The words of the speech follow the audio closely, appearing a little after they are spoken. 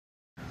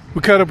We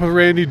caught up with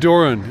Randy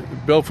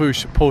Doran, Belle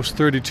Fourche Post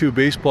 32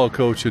 baseball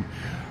coach. And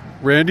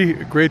Randy,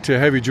 great to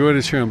have you join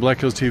us here on Black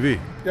Hills TV.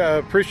 Yeah,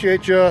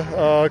 appreciate you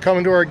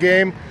coming to our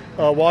game,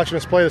 watching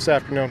us play this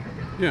afternoon.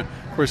 Yeah,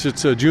 of course,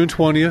 it's June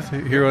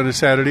 20th here on a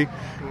Saturday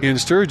in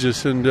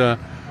Sturgis, and a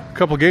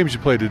couple games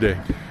you played today.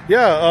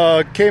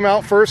 Yeah, came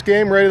out first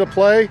game ready to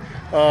play,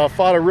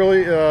 fought a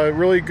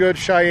really good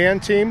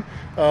Cheyenne team.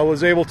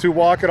 Was able to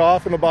walk it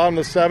off in the bottom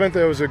of the seventh.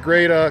 It was a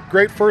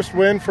great first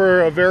win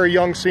for a very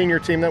young senior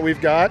team that we've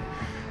got.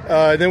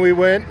 Then we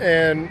went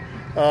and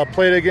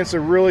played against a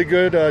really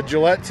good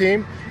Gillette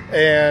team,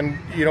 and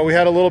we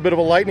had a little bit of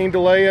a lightning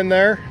delay in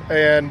there,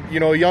 and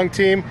a young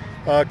team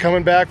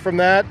coming back from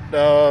that.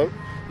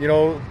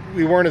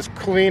 We weren't as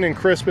clean and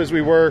crisp as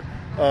we were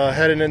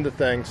heading into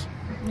things.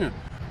 Yeah.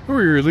 Who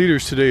were your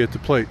leaders today at the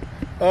plate?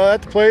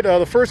 At the plate,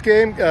 the first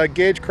game,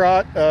 Gage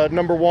Crott,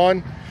 number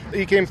 1.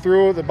 He came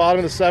through at the bottom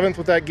of the seventh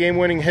with that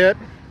game-winning hit.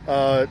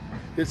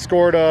 It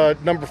scored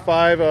number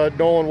 5,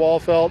 Nolan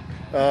Walfelt.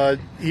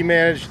 He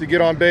managed to get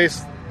on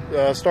base,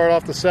 start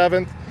off the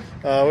seventh.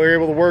 We were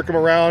able to work him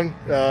around.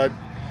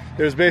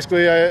 It was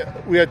basically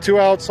we had 2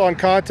 outs on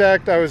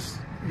contact. I was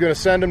going to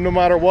send him no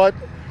matter what,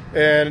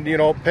 and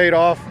paid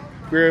off.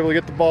 We were able to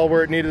get the ball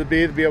where it needed to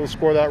be able to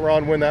score that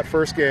run, win that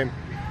first game.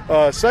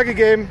 Second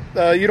game,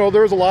 there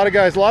was a lot of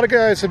guys. A lot of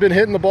guys have been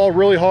hitting the ball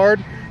really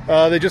hard.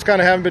 They just kind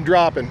of haven't been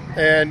dropping,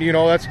 and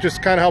that's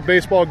just kind of how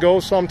baseball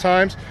goes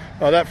sometimes.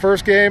 That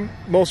first game,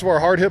 most of our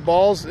hard hit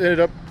balls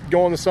ended up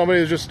going to somebody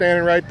who was just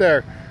standing right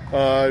there.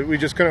 We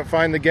just couldn't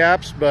find the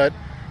gaps, but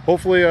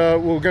hopefully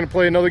we're going to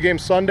play another game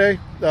Sunday,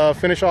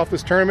 finish off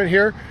this tournament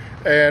here,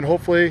 and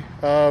hopefully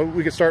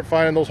we can start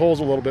finding those holes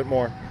a little bit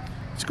more.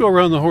 Let's go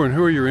around the horn.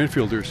 Who are your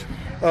infielders?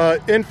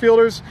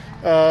 Infielders,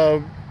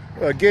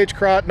 Gage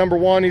Crott, number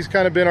 1. He's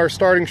kind of been our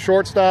starting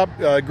shortstop,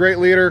 great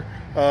leader.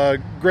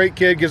 Great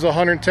kid, gives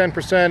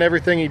 110%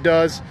 everything he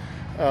does.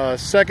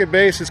 Second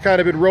base has kind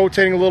of been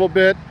rotating a little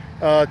bit.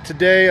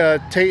 Today,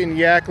 Tayton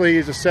Yackley,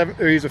 he's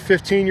a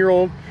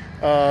 15-year-old,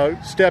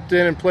 stepped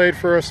in and played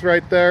for us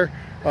right there.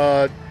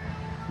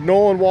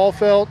 Nolan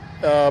Walfelt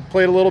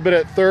played a little bit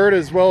at third,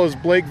 as well as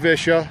Blake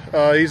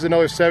Visha. He's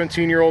another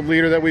 17-year-old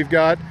leader that we've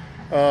got.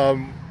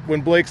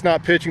 When Blake's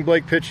not pitching,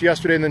 Blake pitched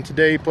yesterday, and then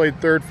today he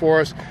played third for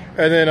us.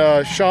 And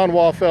then Sean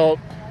Walfelt,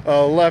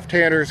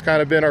 left-hander, has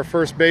kind of been our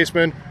first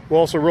baseman. We'll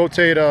also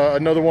rotate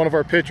another one of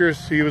our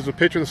pitchers. He was a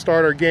pitcher to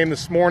start our game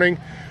this morning,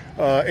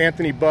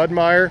 Anthony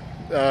Budmeyer.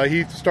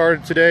 He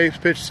started today,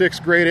 pitched 6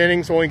 great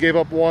innings, only gave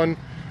up one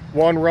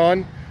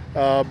run,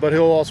 but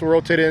he'll also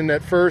rotate in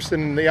at first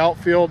and in the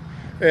outfield.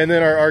 And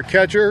then our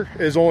catcher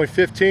is only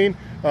 15.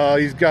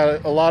 He's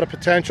got a lot of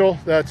potential.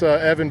 That's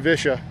Evan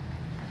Visha.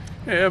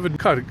 Hey, Evan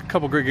caught a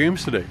couple great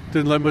games today.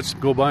 Didn't let much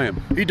go by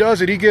him. He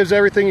does it. He gives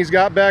everything he's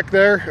got back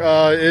there.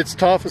 It's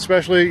tough,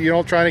 especially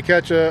trying to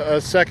catch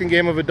a second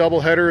game of a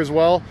doubleheader as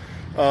well.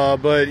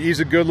 But he's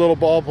a good little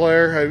ball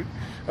player.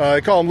 I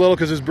call him little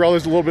because his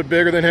brother's a little bit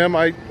bigger than him.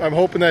 I'm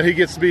hoping that he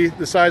gets to be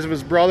the size of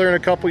his brother in a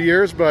couple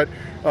years. But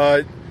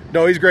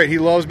no, he's great. He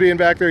loves being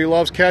back there. He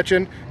loves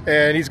catching,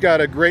 and he's got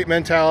a great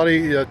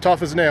mentality,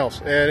 tough as nails,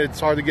 and it's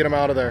hard to get him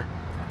out of there.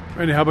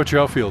 Randy, how about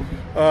your outfield?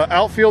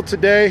 Outfield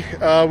today,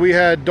 we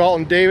had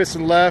Dalton Davis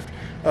in left.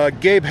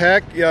 Gabe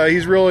Heck,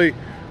 he's really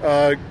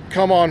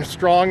come on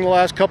strong the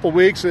last couple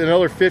weeks.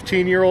 Another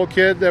 15-year-old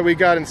kid that we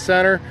got in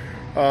center.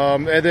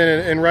 And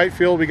then in right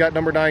field, we got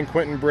number 9,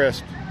 Quentin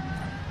Brist.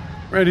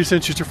 Randy,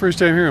 since it's your first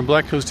time here on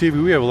Black Hills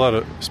TV, we have a lot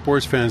of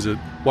sports fans that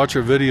watch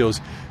our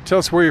videos. Tell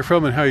us where you're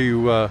from and how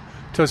you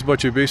tell us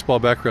about your baseball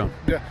background.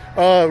 Yeah,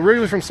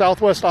 originally from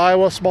southwest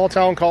Iowa, small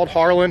town called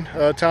Harlan,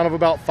 a town of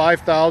about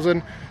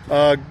 5,000.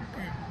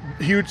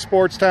 Huge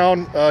sports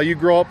town. You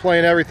grow up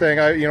playing everything.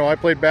 I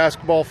played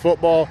basketball,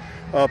 football,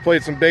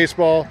 played some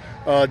baseball,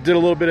 did a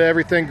little bit of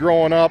everything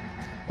growing up.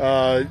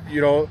 The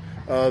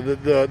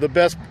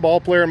best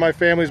ball player in my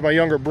family is my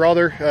younger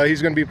brother.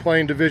 He's going to be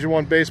playing Division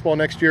I baseball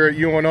next year at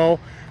UNO,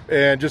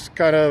 and just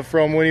kind of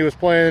from when he was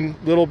playing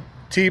little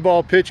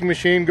T-ball pitching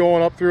machine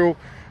going up through,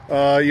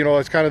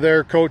 it's kind of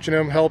there coaching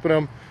him, helping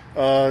him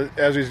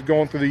as he's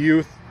going through the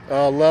youth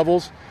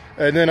levels.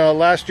 And then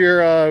last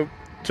year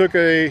took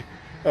a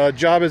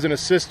job as an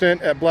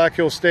assistant at Black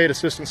Hills State,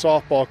 assistant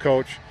softball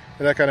coach,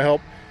 and that kind of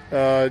helped,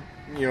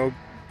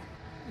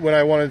 when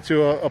I wanted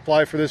to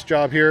apply for this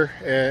job here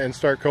and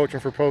start coaching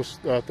for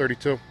Post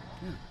 32. All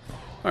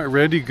right,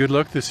 Randy, good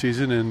luck this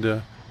season,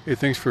 and hey,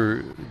 thanks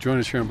for joining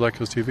us here on Black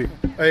Hills TV.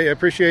 Hey, I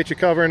appreciate you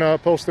covering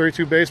Post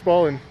 32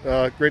 baseball, and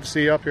great to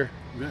see you up here.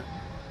 Yeah.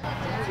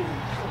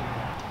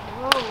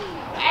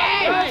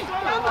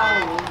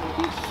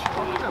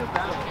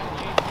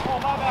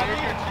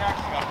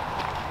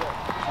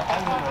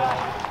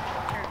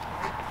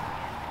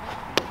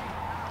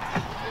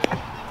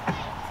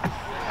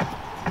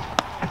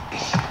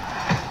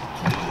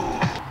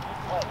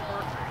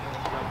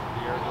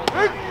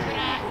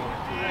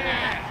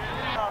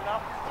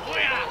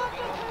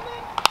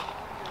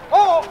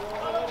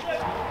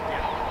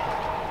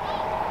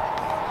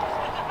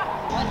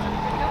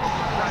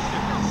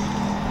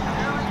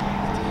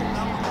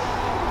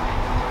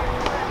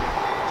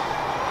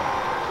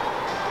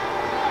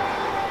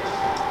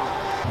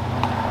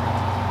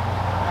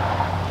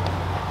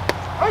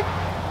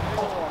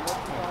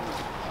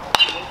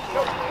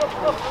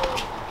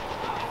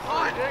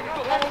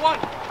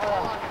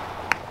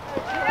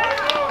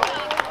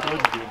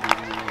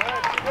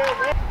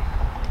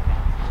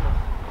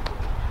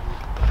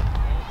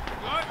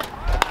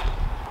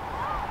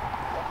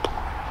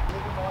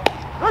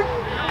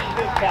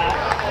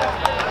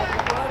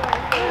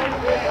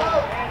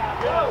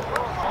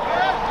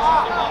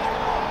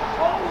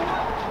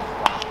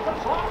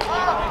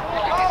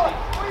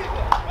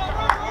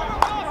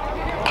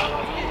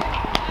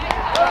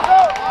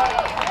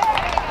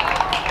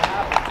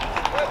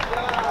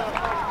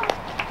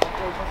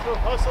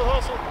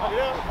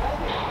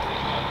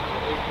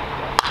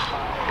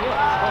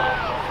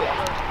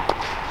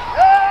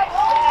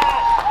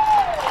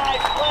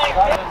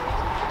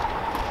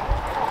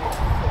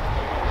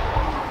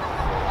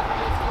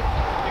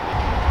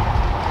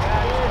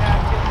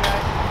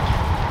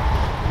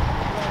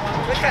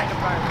 Good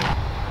catch.